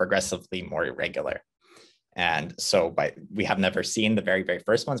get progressively more irregular. And so we have never seen the very, very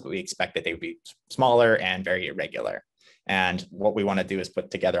first ones, but we expect that they would be smaller and very irregular. And what we want to do is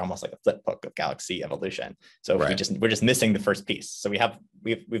put together almost like a flip book of galaxy evolution. So we're just missing the first piece. So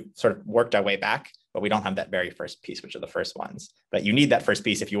we've sort of worked our way back, but we don't have that very first piece, which are the first ones. But you need that first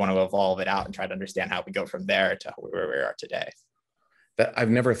piece if you want to evolve it out and try to understand how we go from there to where we are today. I've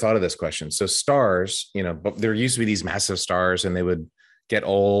never thought of this question. So stars, but there used to be these massive stars, and they would get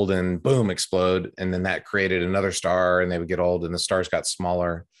old and boom, explode. And then that created another star, and they would get old and the stars got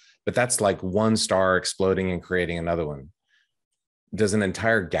smaller. But that's like one star exploding and creating another one. Does an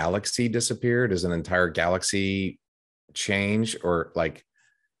entire galaxy disappear? Does an entire galaxy change? Or, like,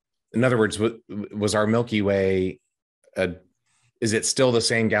 in other words, was our Milky Way, is it still the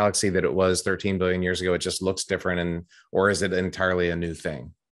same galaxy that it was 13 billion years ago? It just looks different, or is it entirely a new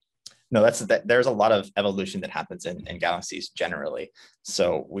thing? No, there's a lot of evolution that happens in galaxies generally.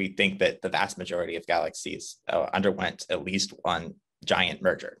 So we think that the vast majority of galaxies underwent at least one giant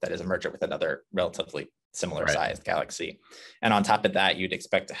merger, that is a merger with another relatively similar sized galaxy. And on top of that, you'd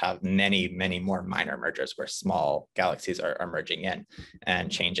expect to have many, many more minor mergers where small galaxies are merging in and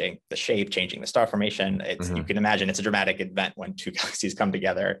changing the shape, changing the star formation. You can imagine it's a dramatic event when two galaxies come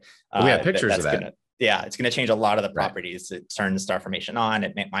together. We have pictures of that. It's going to change a lot of the properties. It turns star formation on.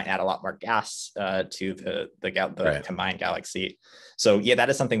 It might add a lot more gas to the combined galaxy. So that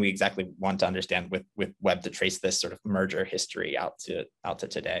is something we exactly want to understand with Webb, to trace this sort of merger history out to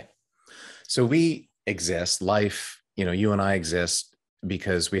today. So we exist, life, you and I exist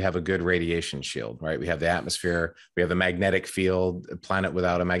because we have a good radiation shield, right? We have the atmosphere, we have the magnetic field. A planet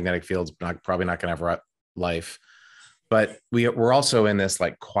without a magnetic field is probably not going to have life. But we're also in this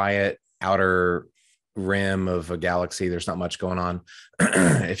like quiet outer rim of a galaxy. There's not much going on.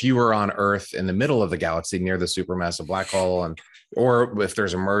 If you were on Earth in the middle of the galaxy near the supermassive black hole, or if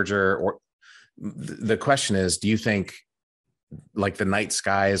there's a merger, or the question is, do you think like the night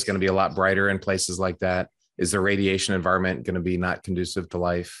sky is going to be a lot brighter in places like that? Is the radiation environment going to be not conducive to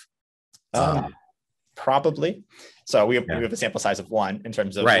life? Probably. So we have a sample size of 1 in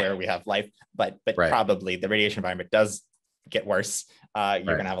terms of where we have life, but probably the radiation environment does get worse. You're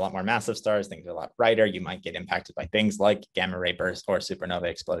going to have a lot more massive stars. Things are a lot brighter. You might get impacted by things like gamma ray bursts or supernova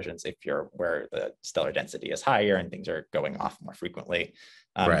explosions if you're where the stellar density is higher and things are going off more frequently.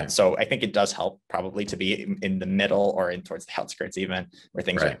 So I think it does help probably to be in the middle or in towards the outskirts, even where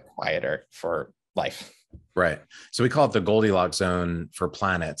things are quieter for life. Right. So we call it the Goldilocks zone for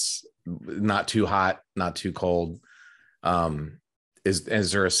planets. Not too hot, not too cold.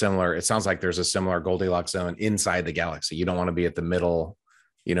 Is there a similar, it sounds like there's a similar Goldilocks zone inside the galaxy. You don't want to be at the middle,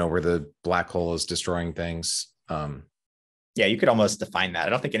 where the black hole is destroying things. Yeah, you could almost define that. I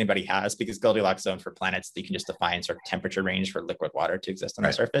don't think anybody has, because Goldilocks zone for planets, you can just define sort of temperature range for liquid water to exist on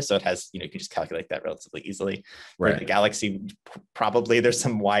the surface. So it has, you can just calculate that relatively easily. For the galaxy, probably there's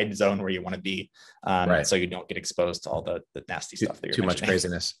some wide zone where you want to be, so you don't get exposed to all the nasty stuff that you're too much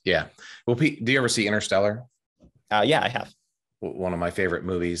craziness. Yeah. Well, Pete, do you ever see Interstellar? Yeah, I have. One of my favorite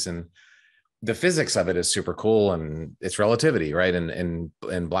movies, and the physics of it is super cool, and it's relativity, right? And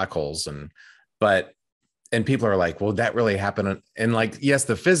black holes, and people are like, well, that really happened. And like, yes,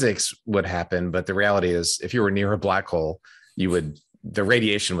 the physics would happen, but the reality is if you were near a black hole, the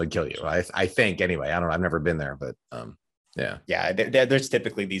radiation would kill you. I think anyway, I don't know. I've never been there, but yeah. There's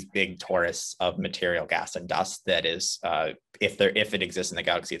typically these big torus of material, gas and dust that is, if it exists in the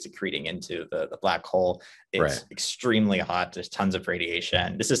galaxy, it's accreting into the black hole. It's extremely hot. There's tons of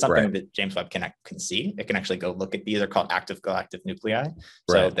radiation. This is something that James Webb can see. It can actually go look at these. They're called active galactic nuclei.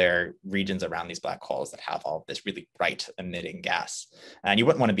 So they're regions around these black holes that have all this really bright emitting gas, and you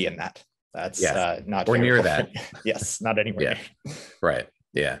wouldn't want to be in that. That's not or near that. Yes, not anywhere. Yeah. Right.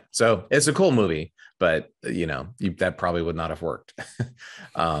 Yeah. So it's a cool movie, but that probably would not have worked.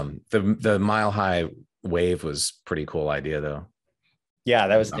 The Mile High wave was pretty cool idea though. Yeah,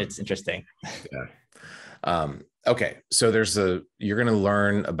 it's interesting. Yeah. Okay. So you're going to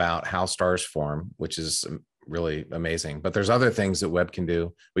learn about how stars form, which is really amazing, but there's other things that Webb can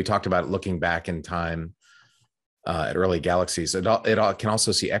do. We talked about looking back in time at early galaxies. It can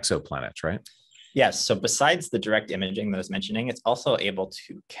also see exoplanets, right? Yes. So besides the direct imaging that I was mentioning, it's also able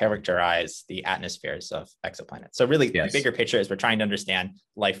to characterize the atmospheres of exoplanets. So really, the bigger picture is we're trying to understand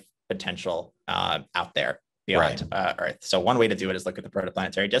life potential out there beyond Earth. So one way to do it is look at the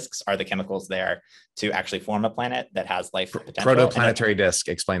protoplanetary disks. Are the chemicals there to actually form a planet that has life potential? Protoplanetary disk,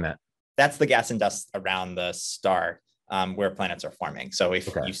 explain that. That's the gas and dust around the star where planets are forming. So if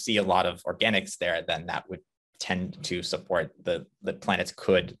you see a lot of organics there, then that would tend to support the planets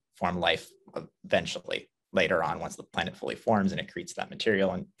could form life eventually later on, once the planet fully forms and it creates that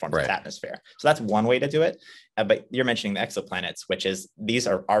material and forms its atmosphere. So that's one way to do it. But you're mentioning the exoplanets, which is these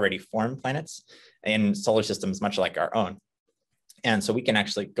are already formed planets in solar systems, much like our own. And so we can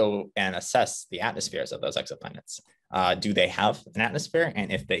actually go and assess the atmospheres of those exoplanets. Do they have an atmosphere?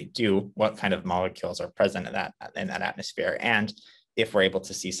 And if they do, what kind of molecules are present in that atmosphere? And if we're able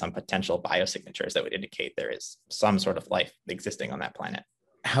to see some potential biosignatures that would indicate there is some sort of life existing on that planet.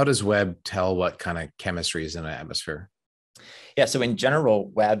 How does Webb tell what kind of chemistry is in an atmosphere? Yeah, so in general,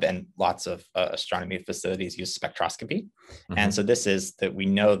 Webb and lots of astronomy facilities use spectroscopy. Mm-hmm. And so this is that we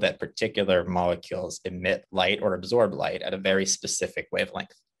know that particular molecules emit light or absorb light at a very specific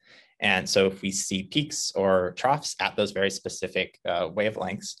wavelength. And so if we see peaks or troughs at those very specific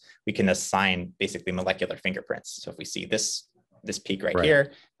wavelengths, we can assign basically molecular fingerprints. So if we see this peak right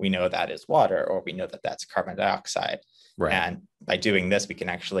here, we know that is water, or we know that that's carbon dioxide. Right. And by doing this, we can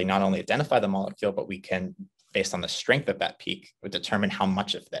actually not only identify the molecule, but we can, based on the strength of that peak, determine how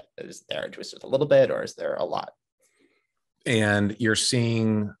much of that is there. Is it a little bit, or is there a lot? And you're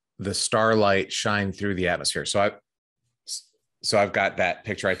seeing the starlight shine through the atmosphere. So I've got that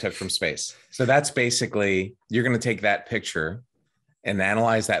picture I took from space. So that's basically, you're going to take that picture and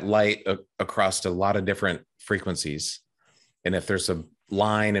analyze that light across a lot of different frequencies. And if there's a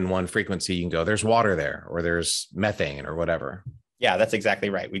line in one frequency, you can go, there's water there, or there's methane or whatever. Yeah, that's exactly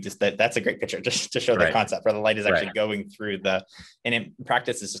right. That's a great picture just to show the concept where the light is actually going through and in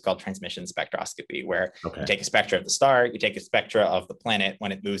practice, this is called transmission spectroscopy, where you take a spectra of the star, you take a spectra of the planet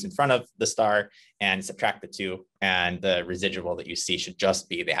when it moves in front of the star, and subtract the two, and the residual that you see should just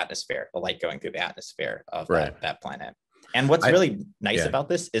be the atmosphere, the light going through the atmosphere of that planet. And what's really nice about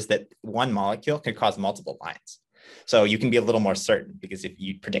this is that one molecule can cause multiple lines. So you can be a little more certain, because if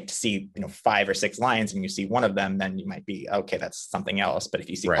you predict to see 5 or 6 lines and you see one of them, then you might be, okay, that's something else. But if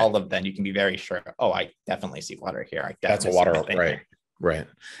you see all of them, you can be very sure, oh, I definitely see water here. That's a water, right.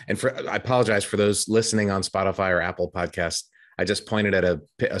 And I apologize for those listening on Spotify or Apple Podcasts. I just pointed at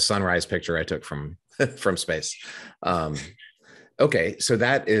a sunrise picture I took from from space. Okay, so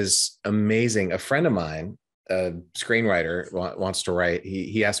that is amazing. A friend of mine, a screenwriter, wants to write.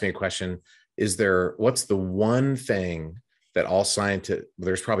 He asked me a question: what's the one thing that all scientists?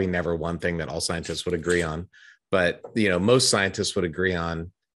 There's probably never one thing that all scientists would agree on, but most scientists would agree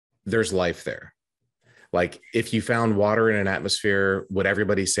on. There's life there. Like, if you found water in an atmosphere, would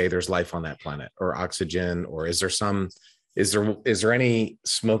everybody say there's life on that planet, or oxygen, or is there any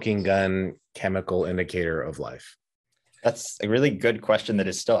smoking gun chemical indicator of life? That's a really good question that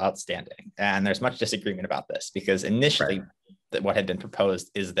is still outstanding. And there's much disagreement about this, because initially what had been proposed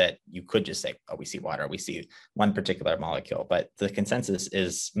is that you could just say, oh, we see water, we see one particular molecule. But the consensus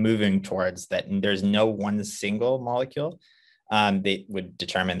is moving towards that there's no one single molecule that would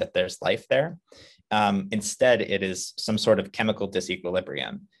determine that there's life there. Instead, it is some sort of chemical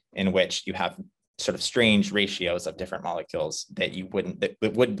disequilibrium in which you have sort of strange ratios of different molecules that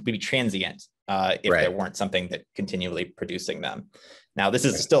would be transient if there weren't something that continually producing them. Now, this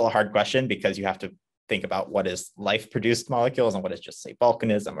is still a hard question, because you have to think about what is life-produced molecules and what is just, say,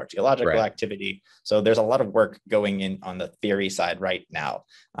 volcanism or geological activity. So there's a lot of work going in on the theory side right now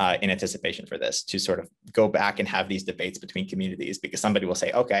in anticipation for this, to sort of go back and have these debates between communities, because somebody will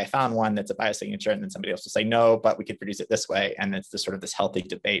say, okay, I found one that's a biosignature, and then somebody else will say, no, but we could produce it this way. And it's this healthy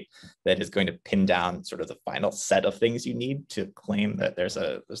debate that is going to pin down sort of the final set of things you need to claim that there's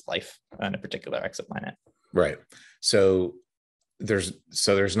life on a particular exoplanet. Right. So there's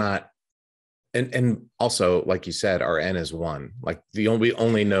not. And also, like you said, our N is 1. Like, we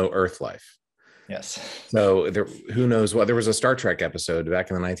only know Earth life. Yes. So who knows what? There was a Star Trek episode back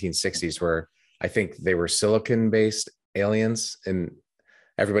in the 1960s where I think they were silicon-based aliens, and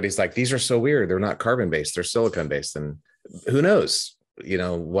everybody's like, these are so weird. They're not carbon-based, they're silicon-based. And who knows,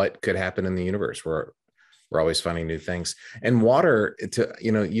 what could happen in the universe. We're always finding new things. And water,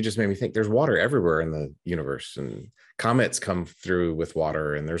 you just made me think, there's water everywhere in the universe, and comets come through with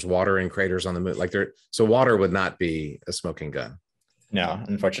water, and there's water in craters on the moon. So water would not be a smoking gun. No,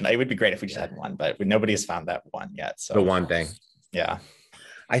 unfortunately. It would be great if we just had one, but nobody has found that one yet. So the one thing. Yeah.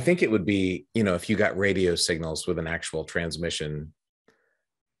 I think it would be, if you got radio signals with an actual transmission,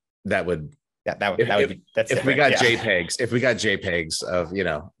 that would be, if we got JPEGs of,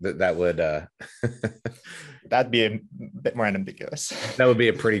 that would, that'd be a bit more ambiguous. That would be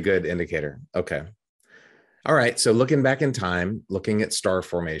a pretty good indicator. Okay. All right. So looking back in time, looking at star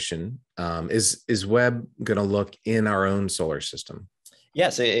formation, is Webb going to look in our own solar system?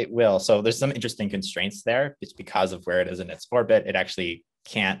 Yes, it will. So there's some interesting constraints there. It's because of where it is in its orbit. It actually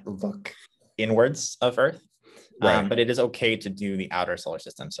can't look inwards of Earth. Right. But it is okay to do the outer solar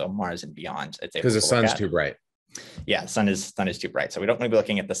system, so Mars and beyond. It's because the sun's too bright. Yeah, sun is too bright, so we don't want to be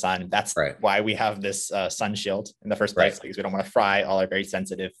looking at the sun. That's why we have this sun shield in the first place, because we don't want to fry all our very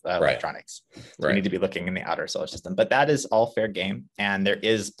sensitive electronics. So we need to be looking in the outer solar system. But that is all fair game, and there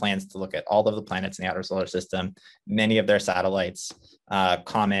is plans to look at all of the planets in the outer solar system, many of their satellites,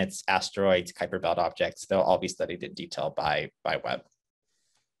 comets, asteroids, Kuiper Belt objects. They'll all be studied in detail by Webb.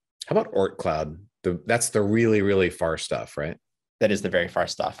 How about Oort cloud? That's the really, really far stuff, right? That is the very far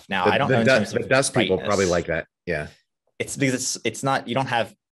stuff. Now, I don't know in terms of the dust people probably like that. Yeah. It's because it's not, you don't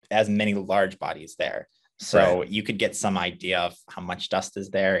have as many large bodies there. So you could get some idea of how much dust is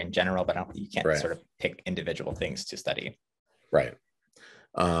there in general, but you can't sort of pick individual things to study. Right.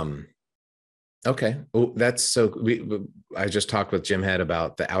 Okay. Well, that's so I just talked with Jim Head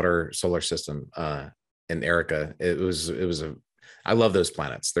about the outer solar system and Erica. I love those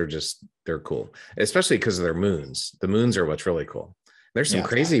planets. They're cool, especially because of their moons. The moons are what's really cool. There's some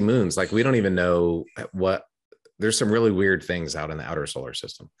crazy moons. Like, we don't even know there's some really weird things out in the outer solar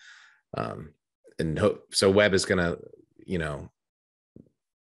system. So Webb is going to,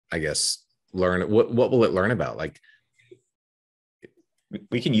 I guess, learn what will it learn about? Like,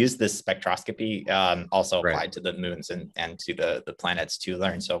 we can use this spectroscopy also applied to the moons and to the planets to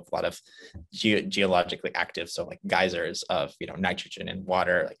learn. So a lot of geologically active, so like geysers of nitrogen and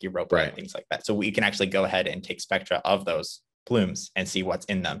water, like Europa and things like that. So we can actually go ahead and take spectra of those plumes and see what's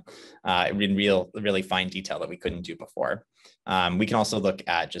in them in really fine detail that we couldn't do before. We can also look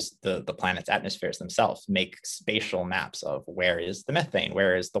at just the planet's atmospheres themselves, make spatial maps of where is the methane,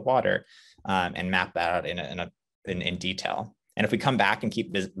 where is the water, and map that out in detail. And if we come back and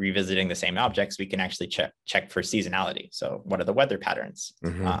keep revisiting the same objects, we can actually check for seasonality. So what are the weather patterns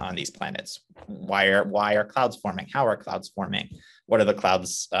on these planets? Why are clouds forming? How are clouds forming? What are the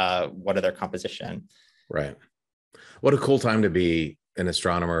clouds? What are their composition? Right. What a cool time to be an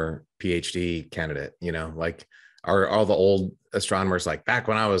astronomer PhD candidate. Like, Are all the old astronomers like, back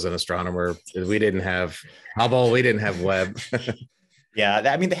when I was an astronomer, we didn't have Hubble, we didn't have Webb. Yeah,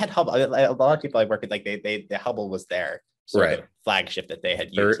 I mean, they had Hubble. A lot of people I work with, like the Hubble was their sort of flagship that they had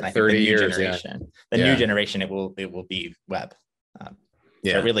used. And I think the new generation, new generation, it will be Webb. So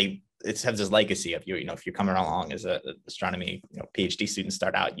it really, it has this legacy of if you're coming along as a astronomy PhD student,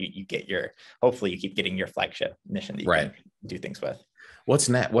 start out, you get hopefully you keep getting your flagship mission that you can do things with. What's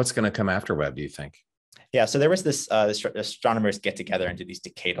going to come after Webb, do you think? Yeah, so there was this astronomers get together and do these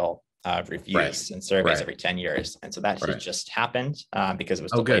decadal reviews and surveys every 10 years. And so that just happened because it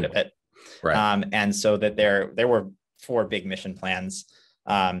was delayed a bit. And so that there were 4 big mission plans.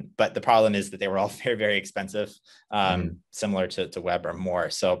 But the problem is that they were all very, very expensive, similar to Webb or more.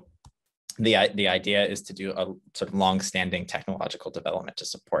 So the idea is to do a sort of long-standing technological development to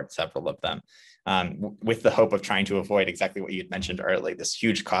support several of them, with the hope of trying to avoid exactly what you had mentioned earlier, this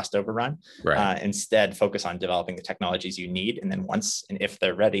huge cost overrun. Instead, focus on developing the technologies you need, and then once and if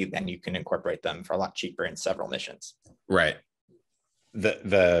they're ready, then you can incorporate them for a lot cheaper in several missions. Right.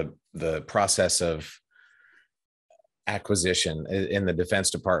 The process of acquisition in the Defense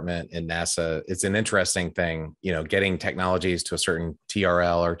Department and NASA, it's an interesting thing, getting technologies to a certain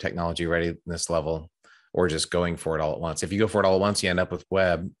TRL or technology readiness level, or just going for it all at once. If you go for it all at once, you end up with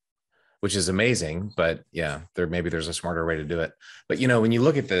Webb, which is amazing, but there's a smarter way to do it. But when you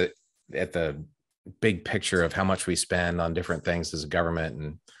look at the big picture of how much we spend on different things as a government,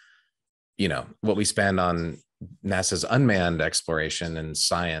 and what we spend on NASA's unmanned exploration and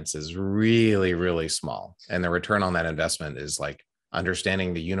science is really, really small. And the return on that investment is like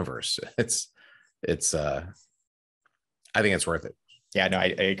understanding the universe. I think it's worth it. Yeah, no, I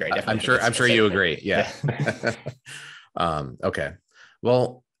agree. I'm sure you agree. Yeah. Okay.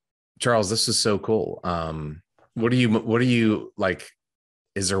 Well, Charles, this is so cool. What do you like?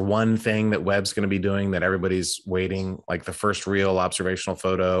 Is there one thing that Webb's going to be doing that everybody's waiting, like the first real observational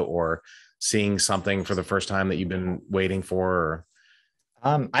photo, or seeing something for the first time that you've been waiting for?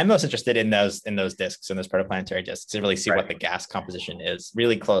 I'm most interested in those disks, in those protoplanetary disks, to really see what the gas composition is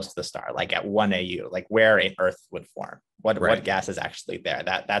really close to the star, like at 1 AU, like where an Earth would form, what gas is actually there.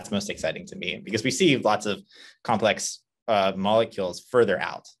 That's most exciting to me, because we see lots of complex molecules further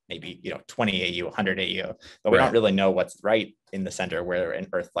out, maybe 20 AU, 100 AU, but we don't really know what's right in the center where an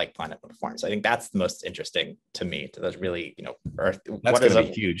Earth-like planet would form. So I think that's the most interesting to me, to those really, Earth. That's going to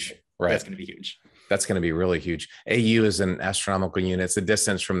be huge. Right. That's going to be huge. That's going to be really huge. AU is an astronomical unit. It's the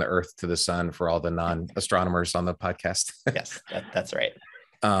distance from the Earth to the sun for all the non-astronomers on the podcast. Yes, that's right.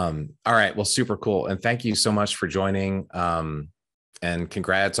 All right. Well, super cool. And thank you so much for joining. And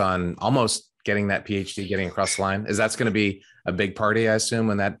congrats on almost getting that PhD, getting across the line. That's going to be a big party, I assume,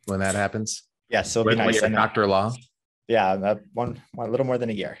 when that happens? Yeah, so it'll be nice. Dr. Law? Yeah, one little more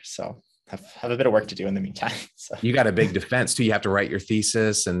than a year. So have a bit of work to do in the meantime. So you got a big defense too. You have to write your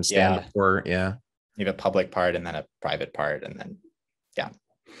thesis and stand before. Yeah. You have a public part and then a private part, and then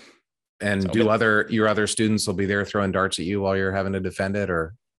And so your other students will be there throwing darts at you while you're having to defend it,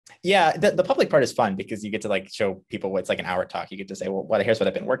 or? Yeah, the public part is fun because you get to like show people it's like an hour talk. You get to say, well, here's what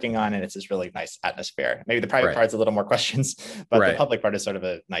I've been working on, and it's this really nice atmosphere. Maybe the private part's a little more questions, but the public part is sort of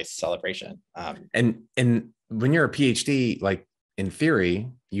a nice celebration. And when you're a PhD, like in theory,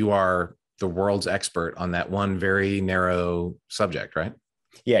 you are the world's expert on that one very narrow subject, right?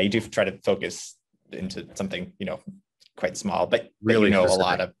 Yeah, you do try to focus into something quite small, but really a specific.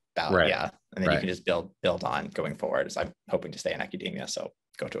 lot about. And then you can just build on going forward. So I'm hoping to stay in academia, so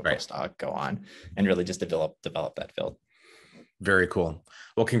go to a postdoc, go on, and really just develop that field. Very cool.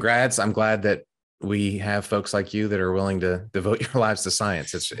 Well, congrats. I'm glad that we have folks like you that are willing to devote your lives to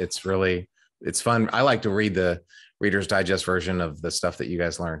science. It's fun. I like to read the Reader's Digest version of the stuff that you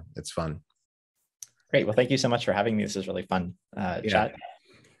guys learn. It's fun. Great. Well, thank you so much for having me. This is really fun chat.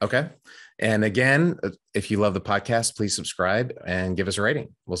 Okay. And again, if you love the podcast, please subscribe and give us a rating.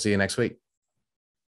 We'll see you next week.